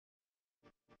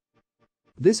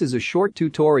This is a short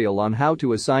tutorial on how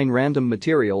to assign random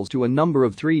materials to a number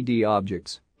of 3D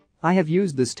objects. I have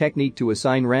used this technique to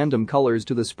assign random colors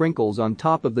to the sprinkles on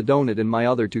top of the donut in my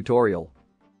other tutorial.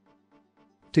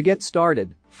 To get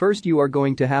started, first you are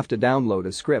going to have to download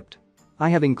a script. I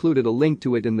have included a link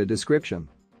to it in the description.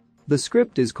 The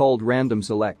script is called Random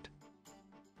Select.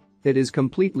 It is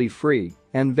completely free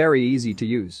and very easy to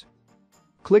use.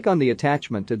 Click on the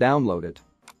attachment to download it.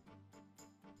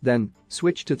 Then,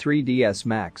 switch to 3ds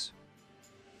Max.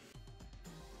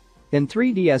 In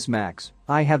 3ds Max,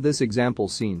 I have this example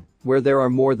scene where there are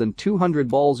more than 200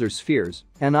 balls or spheres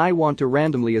and I want to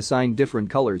randomly assign different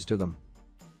colors to them.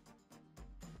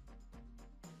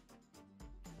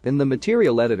 In the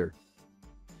material editor,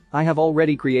 I have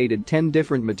already created 10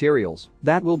 different materials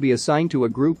that will be assigned to a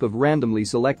group of randomly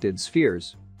selected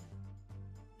spheres.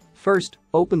 First,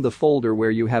 open the folder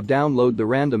where you have downloaded the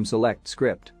Random Select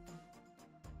script.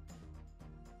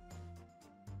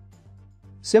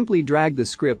 Simply drag the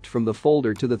script from the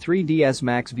folder to the 3ds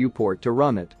Max viewport to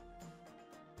run it.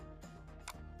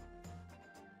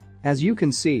 As you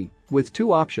can see, with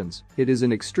two options, it is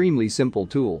an extremely simple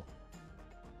tool.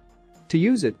 To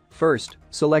use it, first,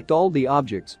 select all the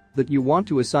objects that you want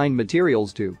to assign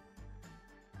materials to.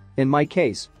 In my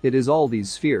case, it is all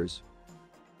these spheres.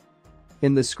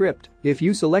 In the script, if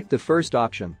you select the first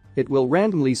option, it will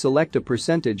randomly select a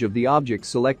percentage of the objects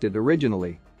selected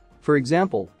originally. For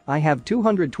example, I have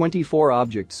 224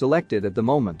 objects selected at the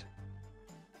moment.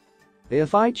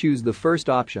 If I choose the first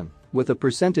option, with a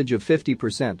percentage of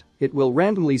 50%, it will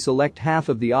randomly select half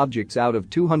of the objects out of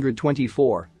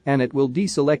 224, and it will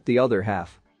deselect the other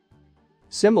half.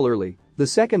 Similarly, the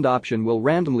second option will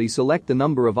randomly select the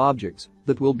number of objects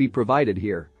that will be provided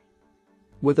here.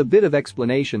 With a bit of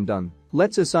explanation done,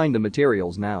 let's assign the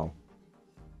materials now.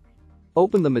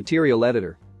 Open the material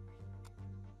editor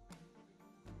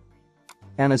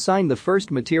and assign the first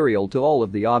material to all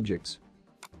of the objects.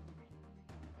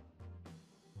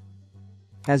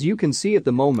 As you can see at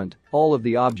the moment, all of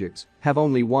the objects have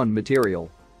only one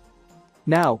material.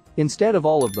 Now, instead of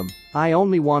all of them, I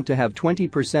only want to have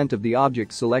 20% of the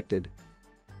objects selected.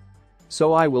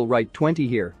 So I will write 20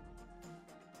 here.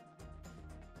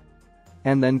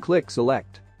 And then click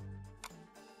Select.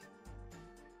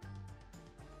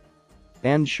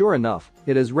 And sure enough,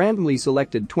 it has randomly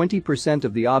selected 20%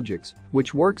 of the objects,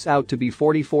 which works out to be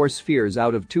 44 spheres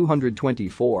out of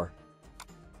 224.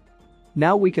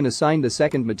 Now we can assign the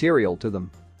second material to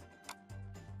them.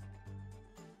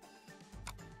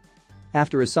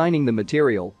 After assigning the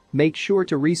material, make sure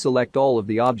to reselect all of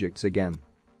the objects again.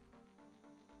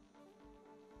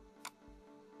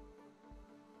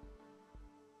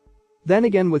 Then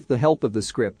again, with the help of the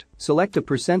script, select a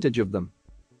percentage of them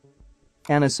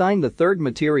and assign the third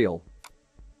material.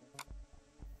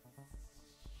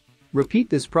 Repeat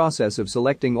this process of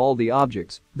selecting all the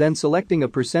objects, then selecting a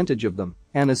percentage of them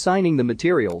and assigning the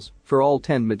materials for all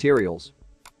 10 materials.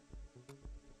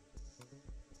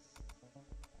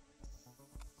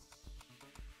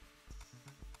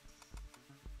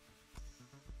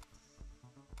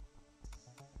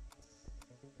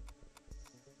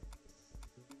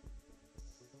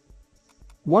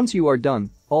 Once you are done,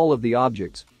 all of the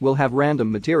objects will have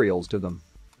random materials to them.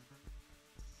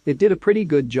 It did a pretty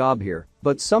good job here,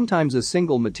 but sometimes a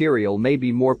single material may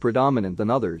be more predominant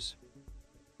than others.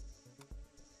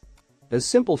 A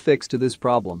simple fix to this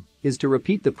problem is to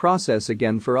repeat the process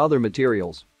again for other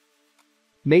materials.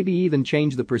 Maybe even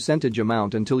change the percentage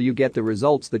amount until you get the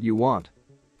results that you want.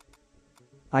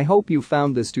 I hope you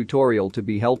found this tutorial to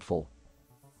be helpful.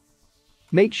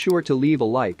 Make sure to leave a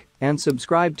like and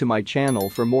subscribe to my channel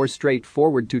for more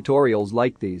straightforward tutorials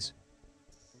like these.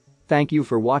 Thank you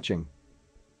for watching.